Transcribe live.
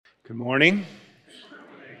Good morning.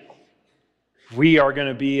 We are going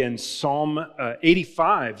to be in Psalm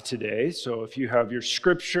 85 today. So if you have your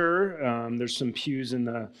scripture, there's some pews in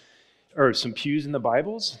the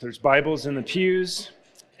Bibles. There's Bibles in the pews,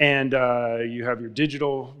 and you have your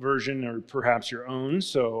digital version or perhaps your own.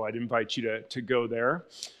 So I'd invite you to go there.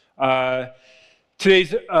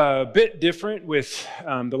 Today's a bit different with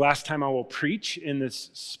the last time I will preach in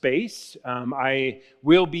this space. I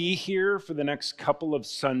will be here for the next couple of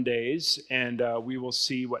Sundays, and we will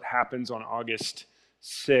see what happens on August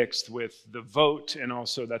 6th with the vote, and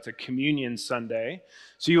also that's a communion Sunday.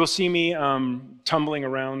 So you will see me tumbling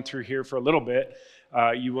around through here for a little bit.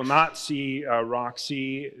 You will not see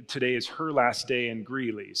Roxy. Today is her last day in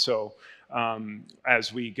Greeley. So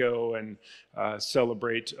as we go and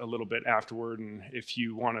celebrate a little bit afterward, and if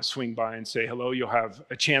you want to swing by and say hello, you'll have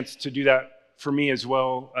a chance to do that for me as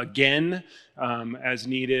well again as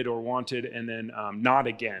needed or wanted, and then not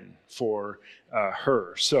again for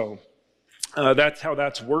her. So that's how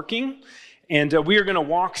that's working. And we are going to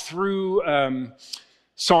walk through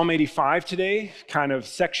Psalm 85 today, kind of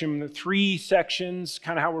three sections,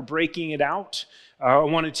 kind of how we're breaking it out. I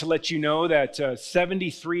wanted to let you know that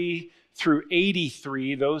 73 through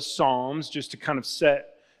 83, those Psalms, just to kind of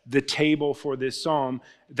set the table for this Psalm,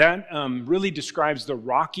 that really describes the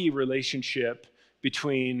rocky relationship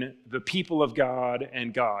between the people of God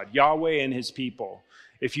and God, Yahweh and his people.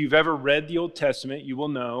 If you've ever read the Old Testament, you will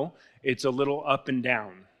know it's a little up and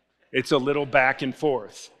down. It's a little back and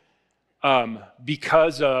forth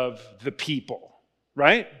because of the people,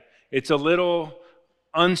 right? It's a little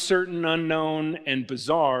uncertain, unknown, and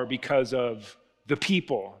bizarre because of the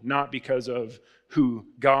people, not because of who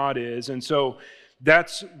God is. And so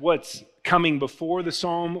that's what's coming before the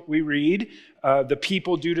psalm we read. The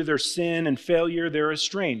people, due to their sin and failure, they're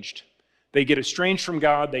estranged. They get estranged from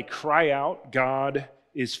God. They cry out. God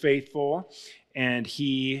is faithful, and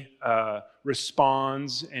he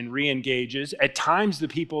responds and re-engages. At times, the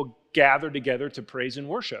people gather together to praise and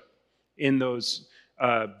worship in those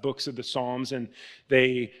books of the Psalms, and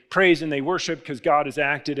they praise and they worship because God has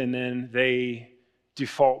acted, and then they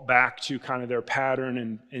default back to kind of their pattern,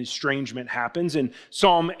 and estrangement happens. In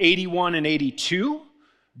Psalm 81 and 82,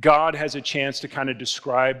 God has a chance to kind of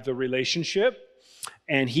describe the relationship,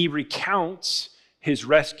 and he recounts his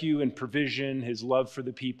rescue and provision, his love for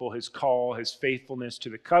the people, his call, his faithfulness to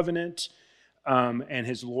the covenant, and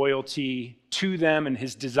his loyalty to them, and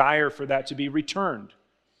his desire for that to be returned.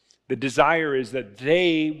 The desire is that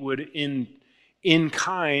they would in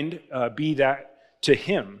kind be that to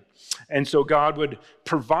him. And so God would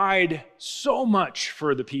provide so much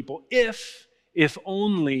for the people if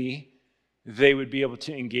only they would be able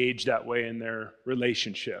to engage that way in their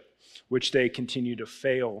relationship, which they continue to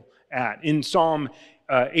fail at. In Psalm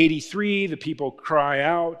 83, the people cry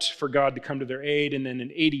out for God to come to their aid. And then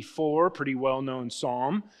in 84, pretty well-known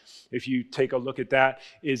psalm, if you take a look at that,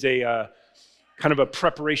 is a kind of a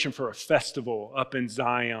preparation for a festival up in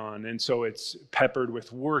Zion. And so it's peppered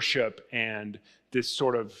with worship and this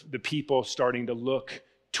sort of the people starting to look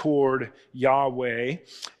toward Yahweh.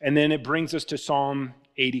 And then it brings us to Psalm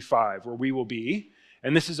 85, where we will be.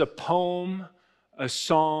 And this is a poem, a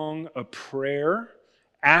song, a prayer,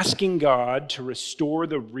 asking God to restore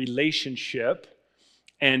the relationship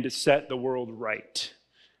and to set the world right.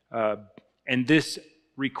 And this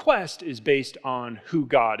request is based on who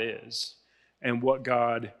God is and what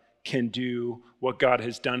God can do, what God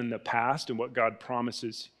has done in the past, and what God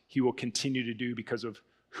promises he will continue to do because of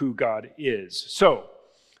who God is. So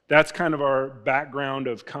that's kind of our background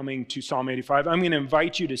of coming to Psalm 85. I'm going to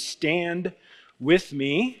invite you to stand with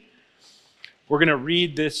me. We're going to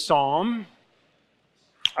read this psalm.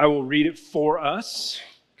 I will read it for us.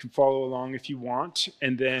 You can follow along if you want.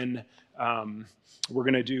 And then we're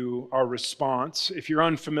going to do our response. If you're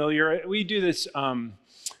unfamiliar, we do this,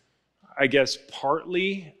 I guess,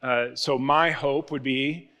 partly. So my hope would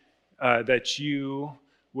be that you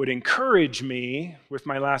would encourage me with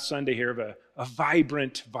my last Sunday here of a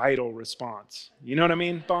vibrant, vital response. You know what I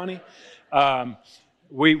mean, Bonnie?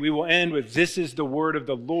 We will end with, "This is the word of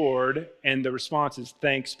the Lord," and the response is,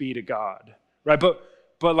 "Thanks be to God." Right? But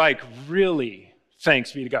like, really,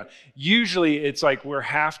 thanks be to God. Usually it's like we're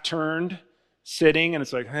half turned, sitting, and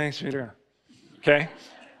it's like, "Thanks be to God." Okay?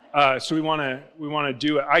 So we want to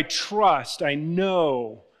do it.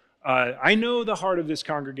 I know the heart of this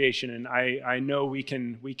congregation, and I know we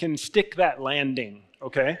can stick that landing,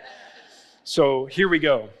 okay? So here we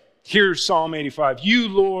go. Here's Psalm 85. "You,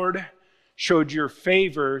 Lord, showed your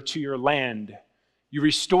favor to your land. You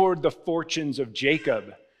restored the fortunes of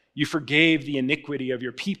Jacob. You forgave the iniquity of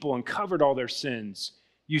your people and covered all their sins.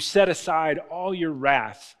 You set aside all your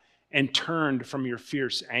wrath and turned from your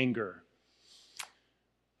fierce anger.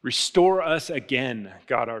 Restore us again,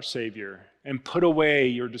 God our Savior, and put away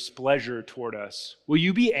your displeasure toward us. Will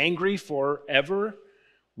you be angry forever?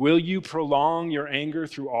 Will you prolong your anger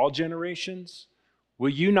through all generations? Will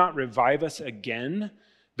you not revive us again,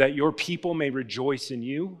 that your people may rejoice in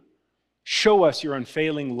you? Show us your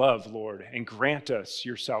unfailing love, Lord, and grant us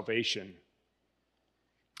your salvation.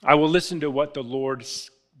 I will listen to what the Lord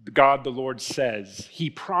says. He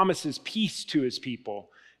promises peace to his people,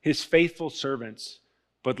 his faithful servants,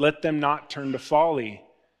 but let them not turn to folly.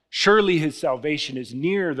 Surely his salvation is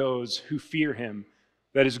near those who fear him,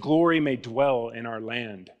 that his glory may dwell in our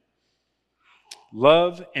land.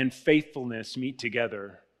 Love and faithfulness meet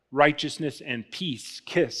together. Righteousness and peace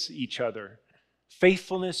kiss each other.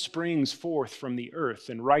 Faithfulness springs forth from the earth,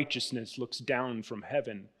 and righteousness looks down from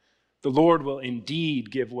heaven. The Lord will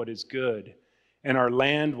indeed give what is good, and our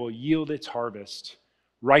land will yield its harvest.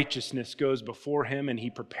 Righteousness goes before him, and he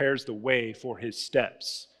prepares the way for his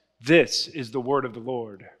steps. This is the word of the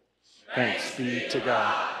Lord. Thanks be to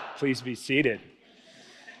God. Please be seated.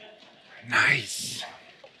 Nice.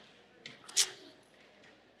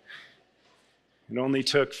 It only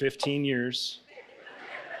took 15 years.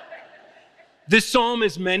 This psalm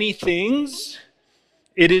is many things.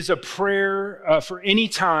 It is a prayer for any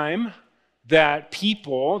time that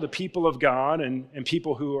the people of God and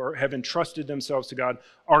people who have entrusted themselves to God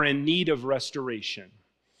are in need of restoration.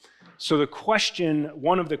 So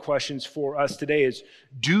one of the questions for us today is,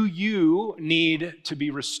 do you need to be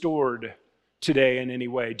restored today in any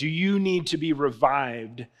way? Do you need to be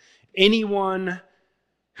revived? Anyone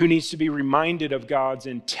who needs to be reminded of God's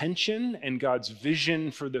intention and God's vision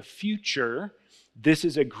for the future, this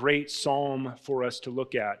is a great psalm for us to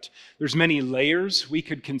look at. There's many layers we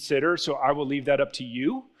could consider, so I will leave that up to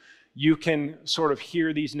you. You can sort of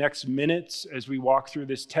hear these next minutes as we walk through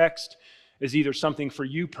this text as either something for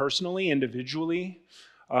you personally, individually,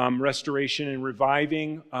 restoration and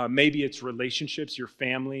reviving. Maybe it's relationships, your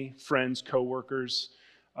family, friends, coworkers,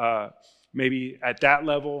 maybe at that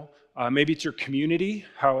level. Maybe it's your community,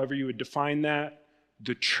 however you would define that.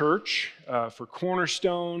 The church for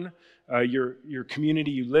Cornerstone, your community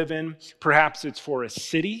you live in. Perhaps it's for a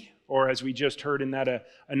city, or as we just heard in that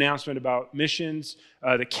announcement about missions,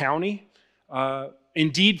 the county.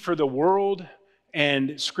 Indeed, for the world.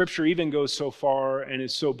 And Scripture even goes so far and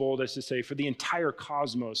is so bold as to say, for the entire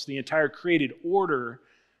cosmos, the entire created order,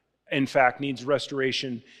 in fact, needs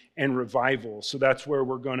restoration and revival. So that's where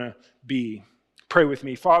we're going to be. Pray with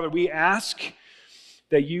me. Father, we ask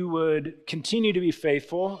that you would continue to be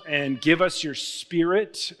faithful and give us your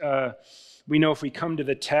Spirit. We know if we come to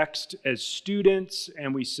the text as students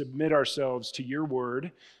and we submit ourselves to your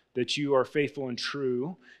word, that you are faithful and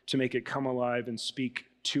true to make it come alive and speak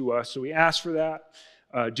to us. So we ask for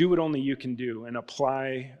that. Do what only you can do and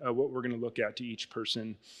apply what we're going to look at to each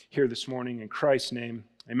person here this morning. In Christ's name,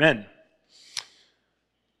 amen.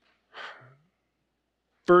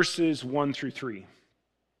 Verses 1-3.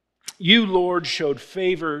 You, Lord, showed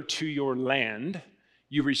favor to your land.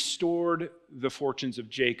 You restored the fortunes of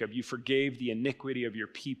Jacob. You forgave the iniquity of your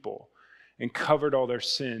people and covered all their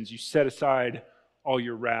sins. You set aside all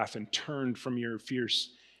your wrath and turned from your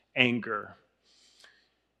fierce anger.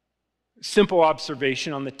 Simple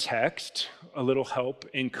observation on the text, a little help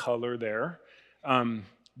in color there.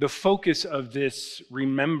 The focus of this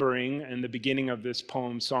remembering and the beginning of this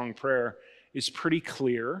poem, song, prayer is pretty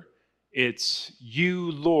clear. It's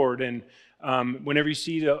you, Lord, and whenever you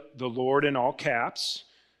see the Lord in all caps,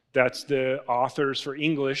 that's the authors for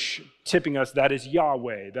English tipping us that is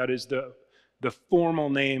Yahweh. That is the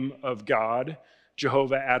formal name of God,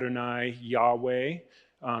 Jehovah Adonai, Yahweh.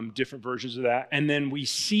 Different versions of that. And then we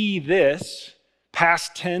see this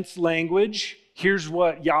past tense language. Here's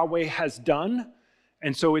what Yahweh has done.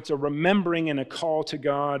 And so it's a remembering and a call to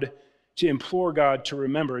God, to implore God to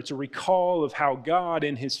remember. It's a recall of how God,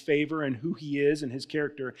 in his favor and who he is and his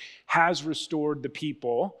character, has restored the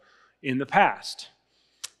people in the past.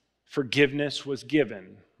 Forgiveness was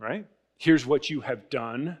given, right? Here's what you have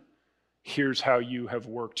done. Here's how you have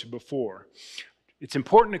worked before. It's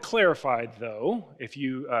important to clarify, though, if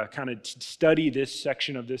you kind of study this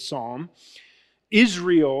section of this psalm,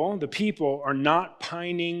 Israel, the people, are not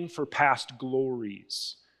pining for past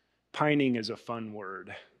glories. Pining is a fun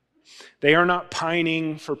word. They are not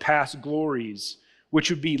pining for past glories,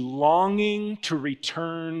 which would be longing to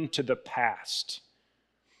return to the past.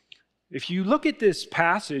 If you look at this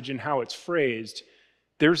passage and how it's phrased,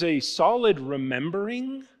 there's a solid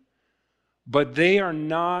remembering. But they are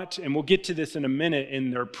not, and we'll get to this in a minute in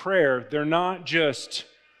their prayer, they're not just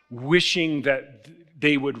wishing that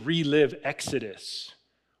they would relive Exodus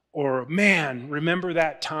Or, man, remember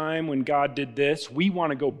that time when God did this? We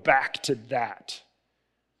want to go back to that,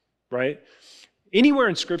 right? Anywhere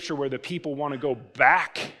in Scripture where the people want to go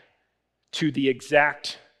back to the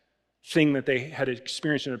exact thing that they had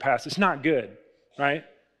experienced in the past, it's not good, right?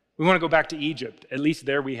 We want to go back to Egypt. At least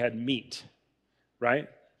there we had meat, right?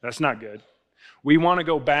 That's not good. We want to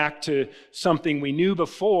go back to something we knew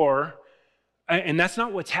before, and that's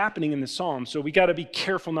not what's happening in the Psalm. So we got to be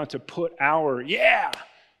careful not to put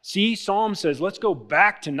see, Psalm says, let's go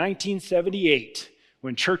back to 1978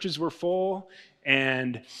 when churches were full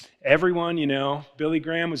and everyone, Billy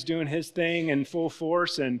Graham was doing his thing in full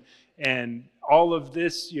force and all of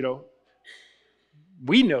this,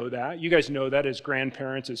 we know that. You guys know that as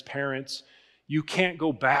grandparents, as parents. You can't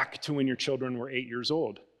go back to when your children were 8 years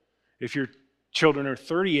old. If your children are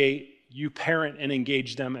 38, you parent and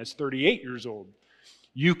engage them as 38 years old.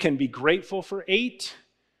 You can be grateful for 8,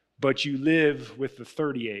 but you live with the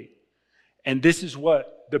 38. And this is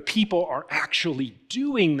what the people are actually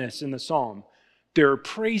doing this in the Psalm. They're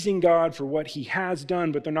praising God for what he has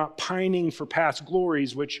done, but they're not pining for past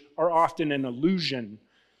glories, which are often an illusion.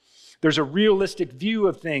 There's a realistic view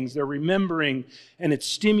of things. They're remembering, and it's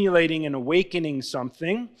stimulating and awakening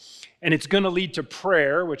something. And it's going to lead to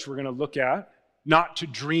prayer, which we're going to look at, not to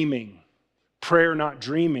dreaming. Prayer, not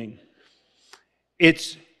dreaming.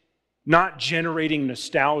 It's not generating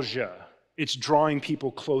nostalgia. It's drawing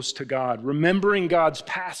people close to God. Remembering God's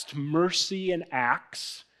past mercy and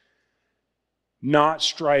acts, not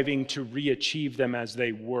striving to re-achieve them as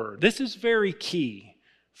they were. This is very key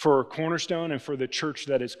for Cornerstone and for the church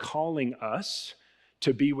that is calling us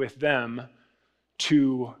to be with them,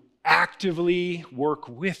 to actively work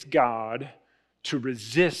with God to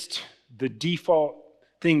resist the default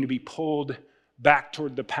thing to be pulled back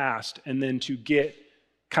toward the past and then to get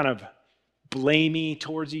kind of blamey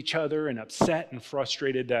towards each other and upset and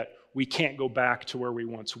frustrated that we can't go back to where we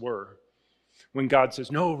once were. When God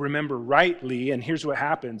says, no, remember rightly, and here's what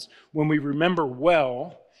happens. When we remember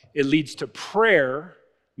well, it leads to prayer,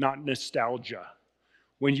 not nostalgia.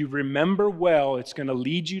 When you remember well, it's going to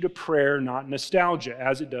lead you to prayer, not nostalgia,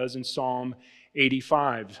 as it does in Psalm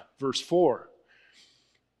 85, verse 4.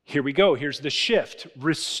 Here we go. Here's the shift.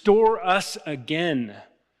 Restore us again,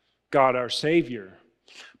 God our Savior.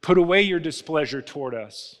 Put away your displeasure toward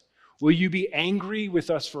us. Will you be angry with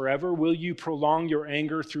us forever? Will you prolong your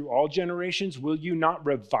anger through all generations? Will you not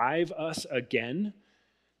revive us again,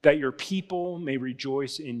 that your people may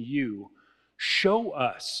rejoice in you? Show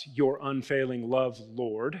us your unfailing love,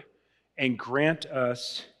 Lord, and grant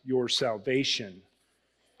us your salvation.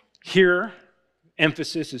 Here,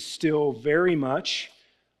 emphasis is still very much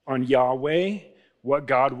on Yahweh, what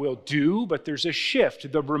God will do, but there's a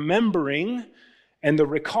shift. The remembering and the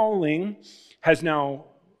recalling has now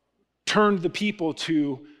turned the people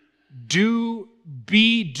to do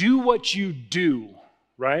what you do,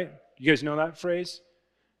 right? You guys know that phrase?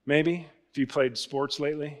 Maybe, if you played sports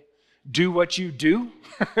lately. Do what you do.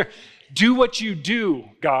 Do what you do,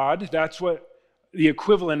 God. That's what the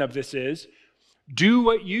equivalent of this is. Do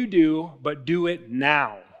what you do, but do it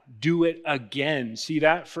now. Do it again. See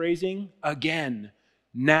that phrasing? Again.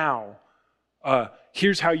 Now.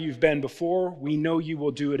 Here's how you've been before. We know you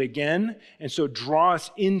will do it again. And so draw us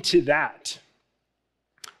into that.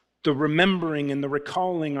 The remembering and the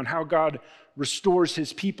recalling on how God restores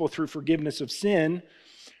his people through forgiveness of sin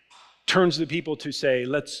turns the people to say,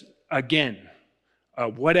 let's again,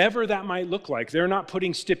 whatever that might look like. They're not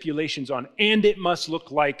putting stipulations on, and it must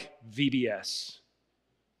look like VBS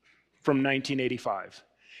from 1985.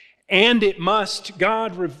 And it must,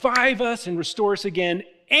 God, revive us and restore us again,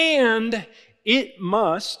 and it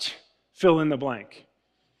must fill in the blank.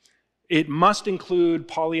 It must include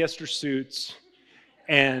polyester suits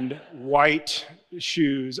and white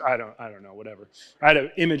shoes. I don't know, whatever. I had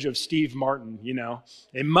an image of Steve Martin,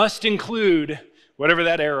 It must include whatever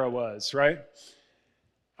that era was, right?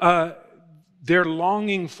 They're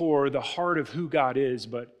longing for the heart of who God is,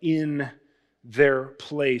 but in their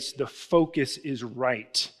place, the focus is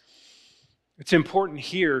right. It's important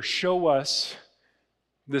here, show us,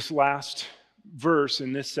 this last verse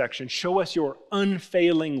in this section, show us your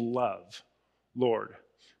unfailing love, Lord.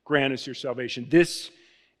 Grant us your salvation. This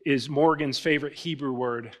is Morgan's favorite Hebrew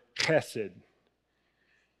word, chesed,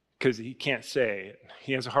 because he can't say it.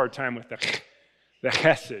 He has a hard time with the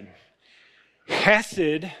chesed.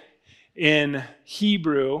 Chesed in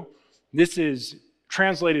Hebrew, this is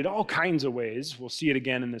translated all kinds of ways. We'll see it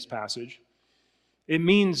again in this passage. It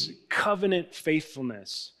means covenant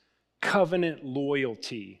faithfulness, covenant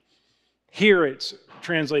loyalty. Here it's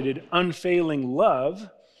translated unfailing love,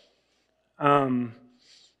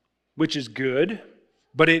 which is good.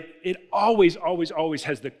 But it always, always, always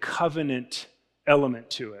has the covenant element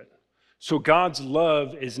to it. So God's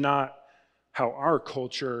love is not how our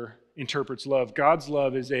culture interprets love. God's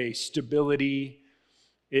love is a stability.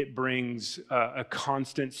 It brings a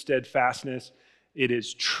constant steadfastness. It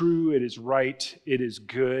is true. It is right. It is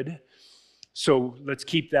good. So let's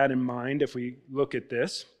keep that in mind if we look at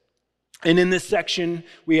this. And in this section,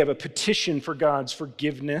 we have a petition for God's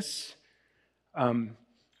forgiveness. And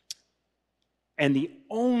the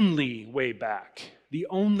only way back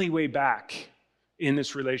in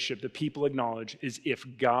this relationship that people acknowledge is if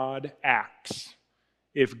God acts,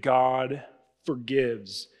 if God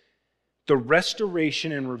forgives. The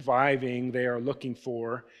restoration and reviving they are looking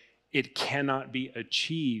for, it cannot be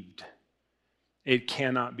achieved. It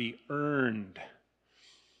cannot be earned.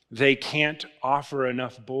 They can't offer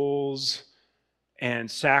enough bulls and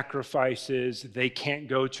sacrifices. They can't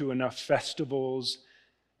go to enough festivals.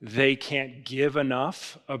 They can't give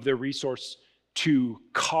enough of their resource to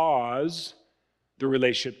cause the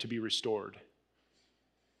relationship to be restored.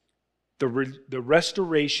 The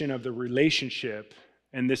restoration of the relationship,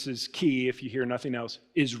 and this is key if you hear nothing else,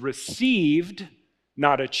 is received,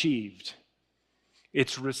 not achieved.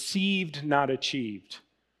 It's received, not achieved.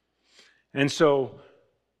 And so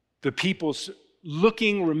the people's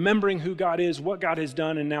looking, remembering who God is, what God has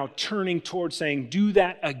done, and now turning towards saying, do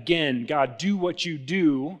that again. God, do what you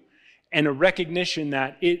do. And a recognition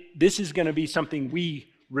that this is going to be something we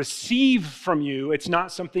receive from you. It's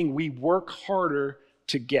not something we work harder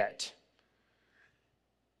to get.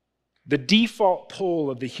 The default pull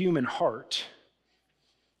of the human heart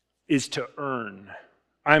is to earn.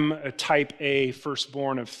 I'm a type A,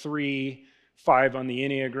 firstborn of 3, 5 on the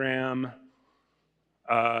Enneagram,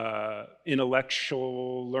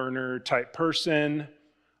 intellectual learner type person.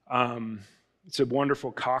 It's a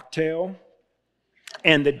wonderful cocktail.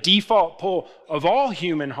 And the default pull of all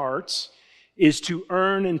human hearts is to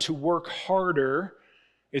earn and to work harder.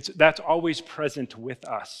 That's always present with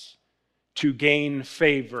us to gain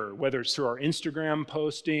favor, whether it's through our Instagram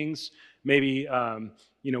postings, maybe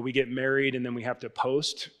we get married and then we have to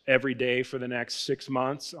post every day for the next 6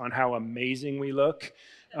 months on how amazing we look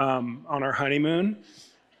on our honeymoon.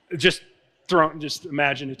 Just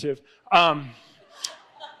imaginative.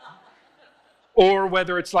 Or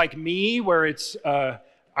whether it's like me, where it's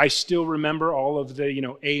I still remember all of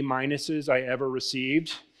the A minuses I ever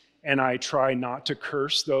received, and I try not to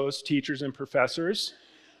curse those teachers and professors.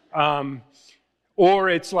 Or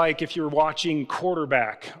it's like if you're watching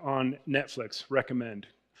Quarterback on Netflix, recommend.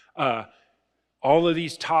 All of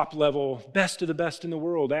these top level, best of the best in the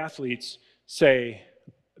world athletes say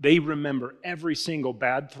they remember every single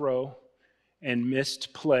bad throw and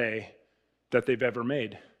missed play that they've ever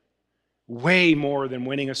made. Way more than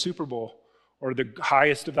winning a Super Bowl or the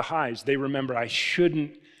highest of the highs. They remember, I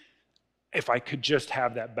shouldn't, if I could just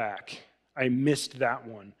have that back. I missed that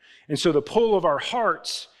one. And so the pull of our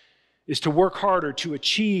hearts is to work harder, to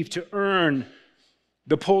achieve, to earn,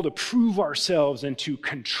 the pull to prove ourselves and to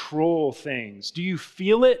control things. Do you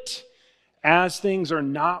feel it as things are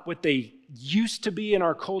not what they used to be in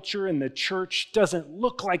our culture and the church doesn't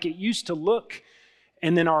look like it used to look?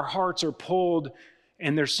 And then our hearts are pulled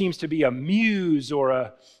and there seems to be a muse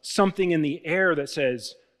or something in the air that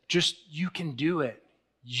says, just you can do it.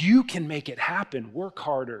 You can make it happen. Work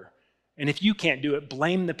harder. And if you can't do it,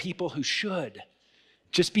 blame the people who should.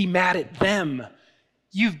 Just be mad at them.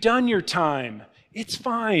 You've done your time. It's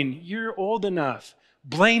fine. You're old enough.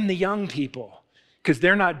 Blame the young people because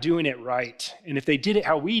they're not doing it right. And if they did it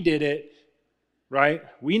how we did it, right?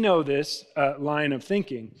 We know this line of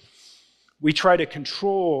thinking. We try to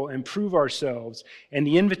control and prove ourselves. And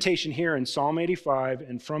the invitation here in Psalm 85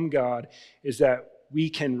 and from God is that we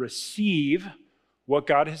can receive what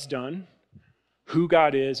God has done, who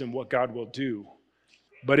God is, and what God will do.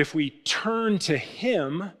 But if we turn to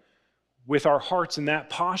Him with our hearts in that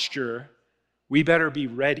posture, we better be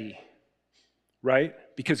ready, right?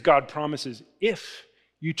 Because God promises, if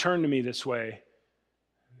you turn to me this way,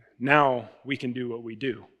 now we can do what we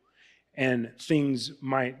do. And things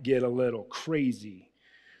might get a little crazy.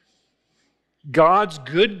 God's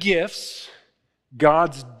good gifts,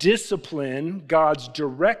 God's discipline, God's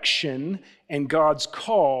direction, and God's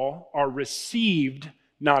call are received,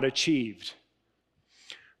 not achieved.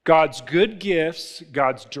 God's good gifts,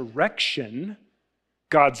 God's direction,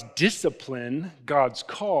 God's discipline, God's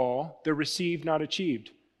call, they're received, not achieved.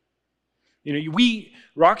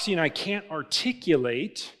 Roxy and I can't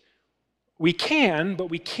articulate. We can, but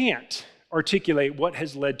we can't articulate what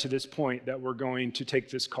has led to this point that we're going to take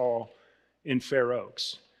this call in Fair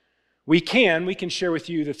Oaks. We can share with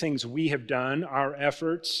you the things we have done, our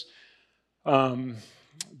efforts,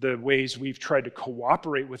 the ways we've tried to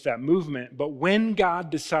cooperate with that movement. But when God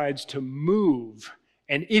decides to move,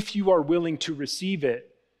 and if you are willing to receive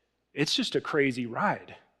it, it's just a crazy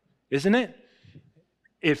ride, isn't it?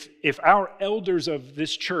 If our elders of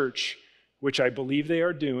this church, which I believe they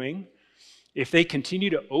are doing, if they continue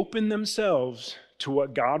to open themselves to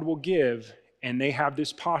what God will give, and they have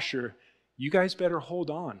this posture, you guys better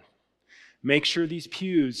hold on. Make sure these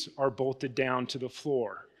pews are bolted down to the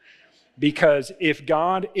floor. Because if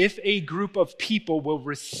a group of people will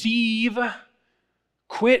receive,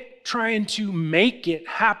 quit trying to make it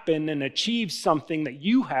happen and achieve something that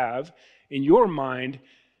you have in your mind,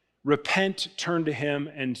 repent, turn to him,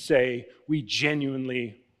 and say, we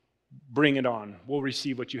genuinely bring it on. We'll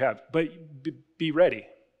receive what you have. But be ready,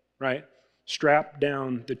 right? Strap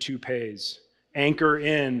down the toupees. Anchor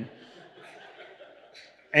in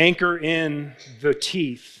the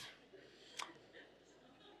teeth.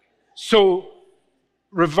 So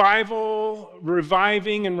reviving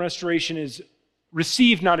and restoration is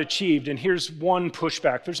received, not achieved. And here's one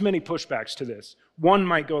pushback. There's many pushbacks to this. One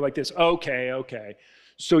might go like this, okay.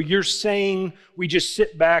 So you're saying we just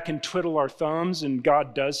sit back and twiddle our thumbs and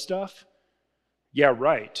God does stuff? Yeah,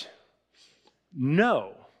 right.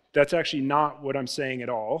 No, that's actually not what I'm saying at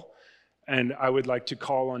all. And I would like to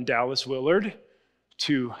call on Dallas Willard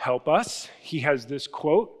to help us. He has this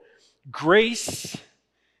quote, grace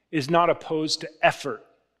is not opposed to effort.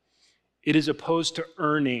 It is opposed to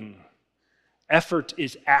earning. Effort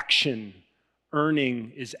is action.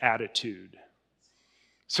 Earning is attitude.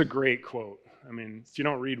 It's a great quote. I mean, if you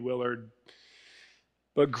don't read Willard.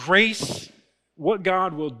 But grace, what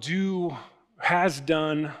God will do, has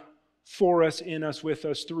done for us, in us, with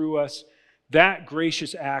us, through us, that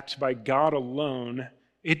gracious act by God alone,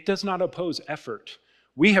 it does not oppose effort.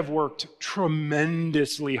 We have worked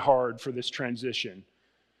tremendously hard for this transition.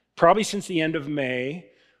 Probably since the end of May,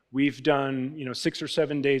 we've done 6 or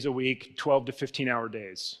 7 days a week, 12 to 15-hour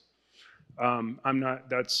days.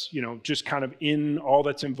 That's just kind of in all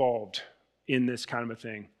that's involved in this kind of a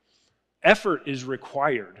thing. Effort is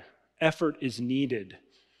required. Effort is needed.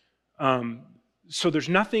 So there's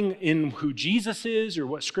nothing in who Jesus is or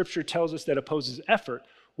what Scripture tells us that opposes effort.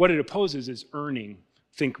 What it opposes is earning.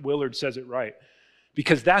 I think Willard says it right.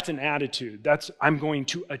 Because that's an attitude. That's, I'm going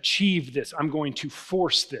to achieve this. I'm going to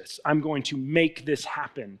force this. I'm going to make this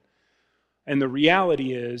happen. And the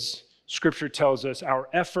reality is, Scripture tells us our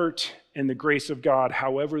effort and the grace of God,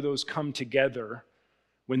 however those come together,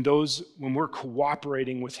 when we're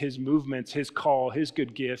cooperating with his movements, his call, his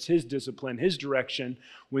good gifts, his discipline, his direction,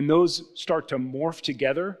 when those start to morph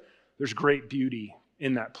together, there's great beauty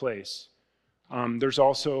in that place. There's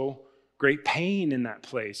also great pain in that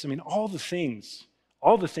place. I mean, all the things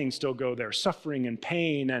still go there, suffering and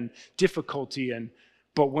pain and difficulty.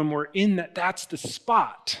 But when we're in that, that's the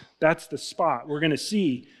spot. We're going to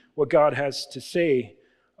see what God has to say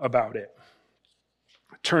about it.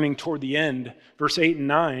 Turning toward the end, verse 8 and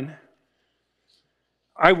 9,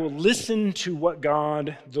 I will listen to what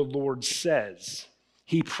God the Lord says.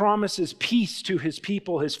 He promises peace to his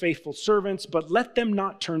people, his faithful servants, but let them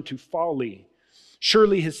not turn to folly.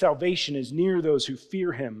 Surely his salvation is near those who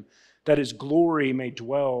fear him, that his glory may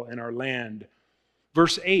dwell in our land.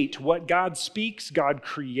 Verse 8, what God speaks, God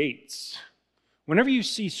creates. Whenever you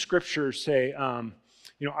see Scripture say,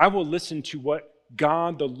 I will listen to what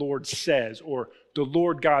God the Lord says, or the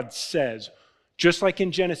Lord God says, just like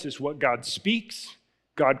in Genesis, what God speaks,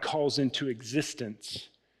 God calls into existence.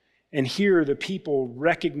 And here the people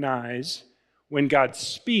recognize when God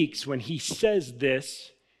speaks, when he says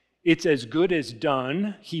this, it's as good as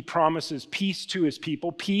done. He promises peace to his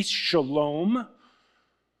people, peace, shalom,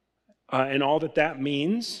 and all that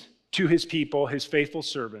means to his people, his faithful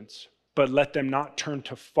servants, but let them not turn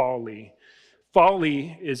to folly.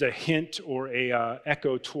 Folly is a hint or a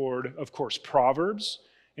echo toward, of course, Proverbs.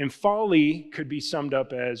 And folly could be summed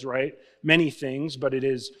up as, right, many things, but it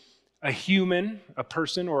is a human, a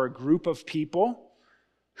person, or a group of people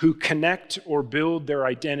who connect or build their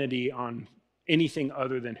identity on anything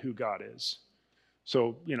other than who God is.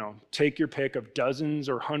 So, take your pick of dozens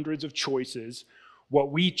or hundreds of choices. What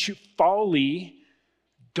we choose, folly,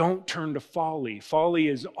 don't turn to folly. Folly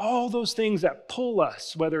is all those things that pull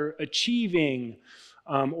us, whether achieving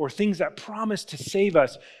or things that promise to save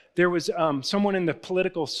us. There was someone in the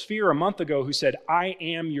political sphere a month ago who said, I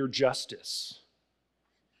am your justice.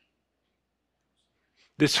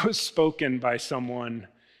 This was spoken by someone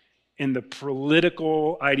in the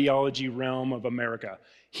political ideology realm of America.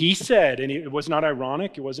 He said, and it was not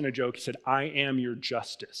ironic, it wasn't a joke, he said, I am your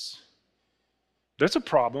justice. That's a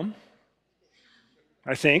problem.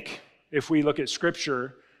 I think, if we look at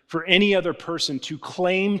Scripture, for any other person to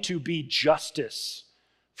claim to be justice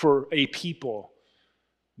for a people,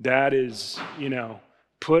 that is,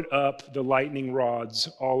 put up the lightning rods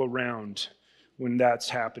all around when that's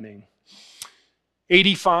happening.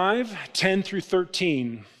 85, 10 through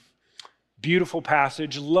 13. Beautiful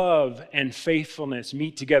passage. Love and faithfulness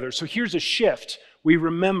meet together. So here's a shift. We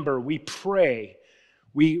remember, we pray,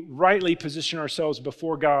 we rightly position ourselves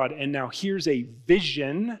before God, and now here's a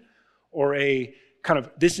vision or a kind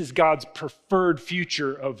of, this is God's preferred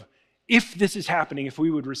future of if this is happening, if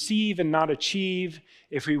we would receive and not achieve,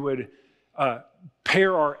 if we would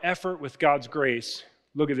pair our effort with God's grace.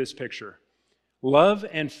 Look at this picture. Love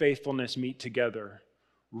and faithfulness meet together.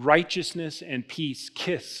 Righteousness and peace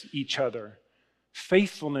kiss each other.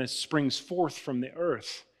 Faithfulness springs forth from the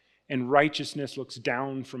earth, and righteousness looks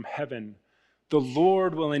down from heaven. The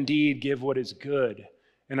Lord will indeed give what is good,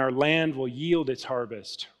 and our land will yield its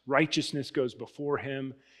harvest. Righteousness goes before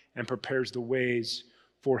him and prepares the ways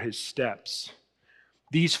for his steps.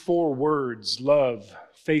 These four words, love,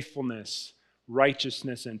 faithfulness,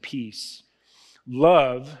 righteousness, and peace.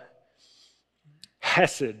 Love,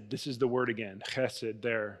 hesed, this is the word again, hesed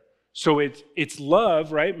there. So it's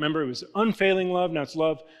love, right? Remember, it was unfailing love, now it's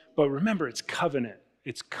love. But remember, it's covenant.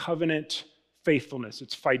 It's covenant faithfulness.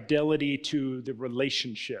 It's fidelity to the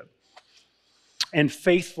relationship. And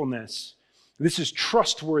faithfulness, this is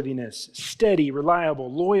trustworthiness, steady,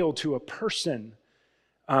 reliable, loyal to a person.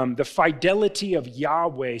 The fidelity of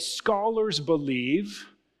Yahweh. Scholars believe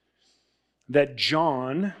that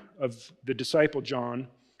John, of the disciple John,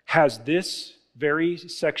 has this very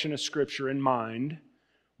section of scripture in mind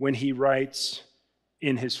when he writes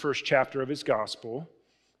in his first chapter of his gospel,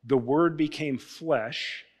 the Word became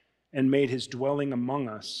flesh and made his dwelling among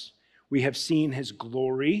us. We have seen his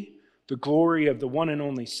glory, the glory of the one and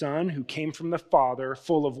only Son who came from the Father,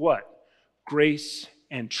 full of what? Grace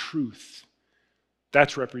and truth.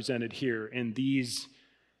 That's represented here in these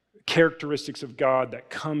characteristics of God that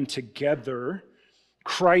come together.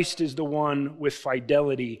 Christ is the one with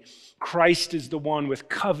fidelity. Christ is the one with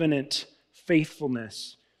covenant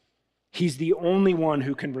faithfulness. He's the only one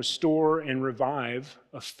who can restore and revive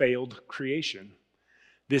a failed creation.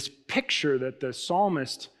 This picture that the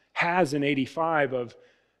psalmist has in 85 of,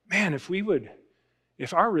 man,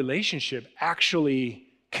 if our relationship actually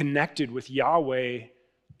connected with Yahweh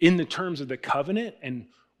in the terms of the covenant, and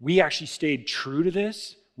we actually stayed true to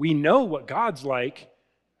this, we know what God's like,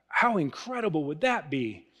 how incredible would that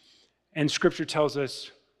be? And Scripture tells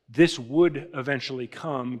us this would eventually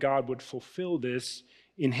come. God would fulfill this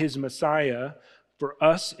in his Messiah for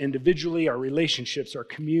us individually, our relationships, our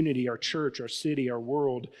community, our church, our city, our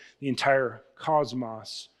world, the entire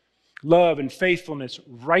cosmos. Love and faithfulness,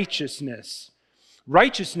 righteousness.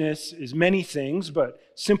 Righteousness is many things, but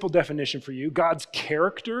simple definition for you, God's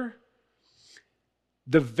character,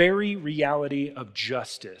 the very reality of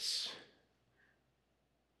justice.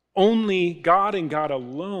 Only God and God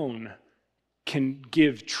alone can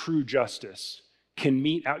give true justice, can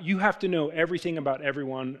mete out. You have to know everything about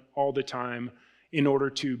everyone all the time in order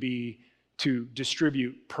to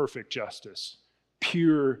distribute perfect justice,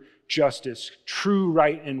 pure justice, true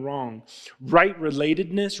right and wrong, right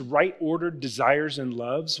relatedness, right ordered desires and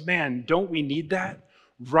loves. Man, don't we need that?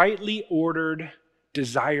 Rightly ordered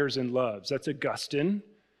desires and loves. That's Augustine.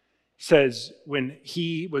 Says when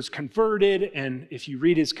he was converted, and if you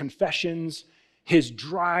read his confessions, his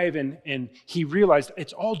drive, and he realized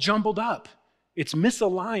it's all jumbled up. It's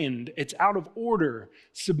misaligned. It's out of order.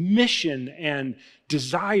 Submission and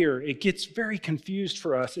desire. It gets very confused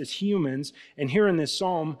for us as humans. And here in this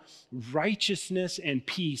psalm, righteousness and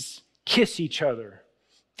peace kiss each other.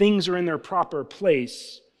 Things are in their proper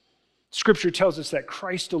place. Scripture tells us that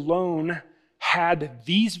Christ alone had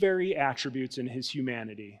these very attributes in his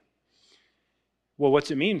humanity. Well,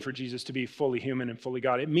 what's it mean for Jesus to be fully human and fully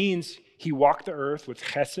God? It means he walked the earth with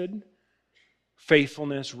chesed,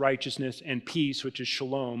 faithfulness, righteousness, and peace, which is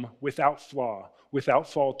shalom, without flaw, without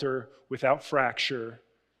falter, without fracture.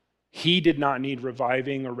 He did not need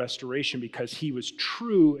reviving or restoration because he was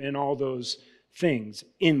true in all those things.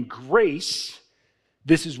 In grace,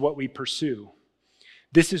 this is what we pursue.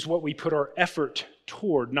 This is what we put our effort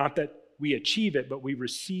toward, not that we achieve it, but we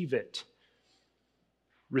receive it.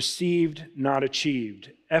 Received, not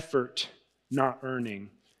achieved. Effort, not earning.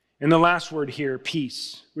 And the last word here,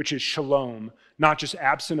 peace, which is shalom, not just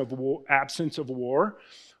absence of war,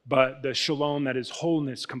 but the shalom that is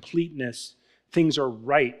wholeness, completeness. Things are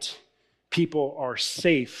right. People are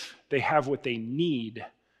safe. They have what they need.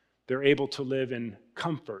 They're able to live in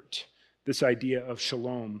comfort. This idea of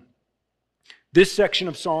shalom. This section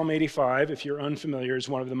of Psalm 85, if you're unfamiliar, is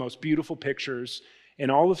one of the most beautiful pictures in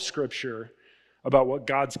all of Scripture about what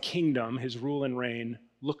God's kingdom, his rule and reign,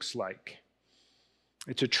 looks like.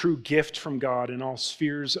 It's a true gift from God in all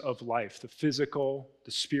spheres of life, the physical,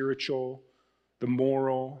 the spiritual, the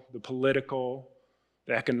moral, the political,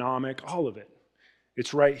 the economic, all of it.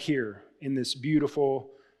 It's right here in this beautiful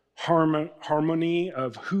harmony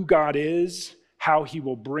of who God is, how he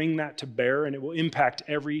will bring that to bear, and it will impact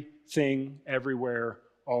everything, everywhere,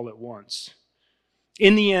 all at once.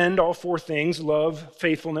 In the end, all four things, love,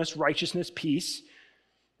 faithfulness, righteousness, peace,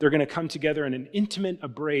 they're going to come together in an intimate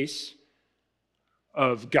embrace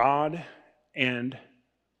of God and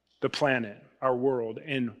the planet, our world.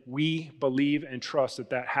 And we believe and trust that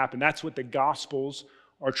that happened. That's what the Gospels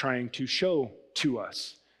are trying to show to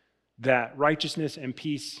us, that righteousness and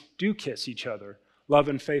peace do kiss each other. Love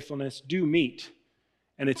and faithfulness do meet.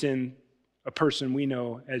 And it's in a person we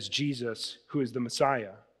know as Jesus, who is the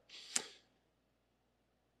Messiah.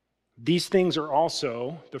 These things are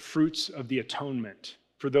also the fruits of the atonement.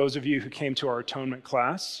 For those of you who came to our atonement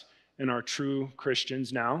class and are true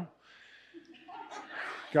Christians now,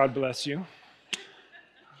 God bless you.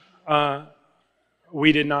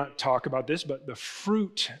 We did not talk about this, but the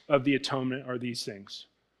fruit of the atonement are these things: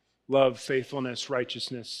 love, faithfulness,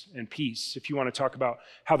 righteousness, and peace. If you want to talk about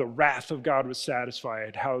how the wrath of God was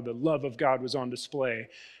satisfied, how the love of God was on display,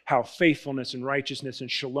 how faithfulness and righteousness and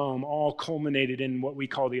shalom all culminated in what we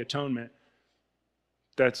call the atonement,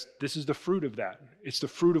 this is the fruit of that. It's the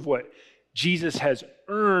fruit of what Jesus has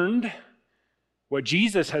earned, what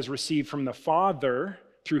Jesus has received from the Father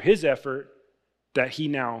through his effort, that he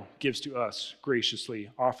now gives to us,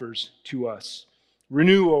 graciously offers to us.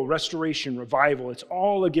 Renewal, restoration, revival, it's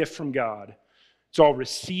all a gift from God. It's all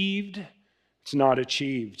received, it's not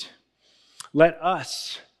achieved. Let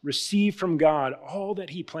us receive from God all that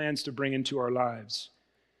he plans to bring into our lives.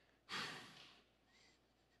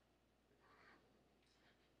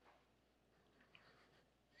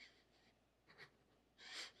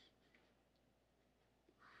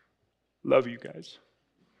 Love you guys.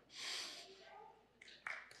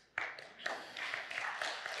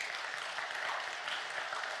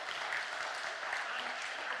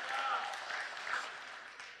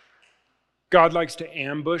 God likes to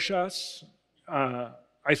ambush us,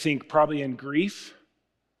 I think probably in grief,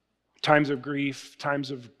 times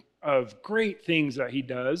of great things that he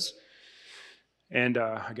does. And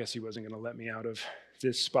I guess he wasn't going to let me out of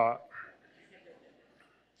this spot.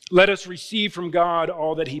 Let us receive from God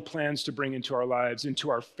all that he plans to bring into our lives, into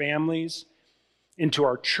our families, into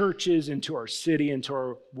our churches, into our city, into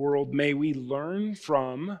our world. May we learn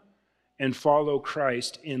from and follow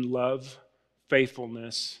Christ in love,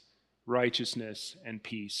 faithfulness, righteousness, and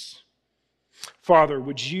peace. Father,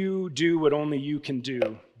 would you do what only you can do?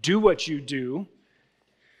 Do what you do.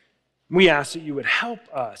 We ask that you would help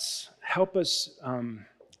us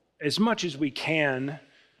as much as we can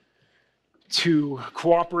to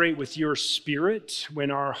cooperate with your Spirit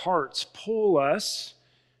when our hearts pull us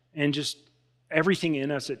and just everything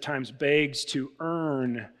in us at times begs to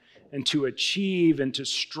earn and to achieve and to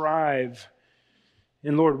strive.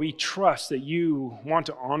 And Lord, we trust that you want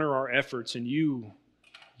to honor our efforts, and you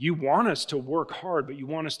want us to work hard, but you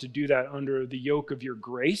want us to do that under the yoke of your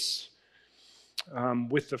grace,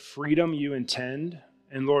 with the freedom you intend.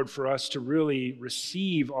 And Lord, for us to really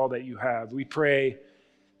receive all that you have, we pray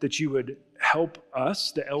that you would help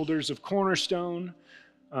us, the elders of Cornerstone,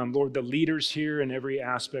 Lord, the leaders here in every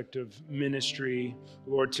aspect of ministry,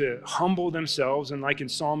 Lord, to humble themselves, and like in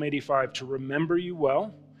Psalm 85, to remember you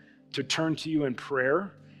well, to turn to you in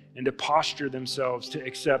prayer, and to posture themselves to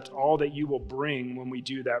accept all that you will bring when we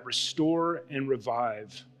do that. Restore and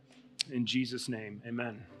revive. In Jesus' name,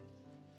 amen.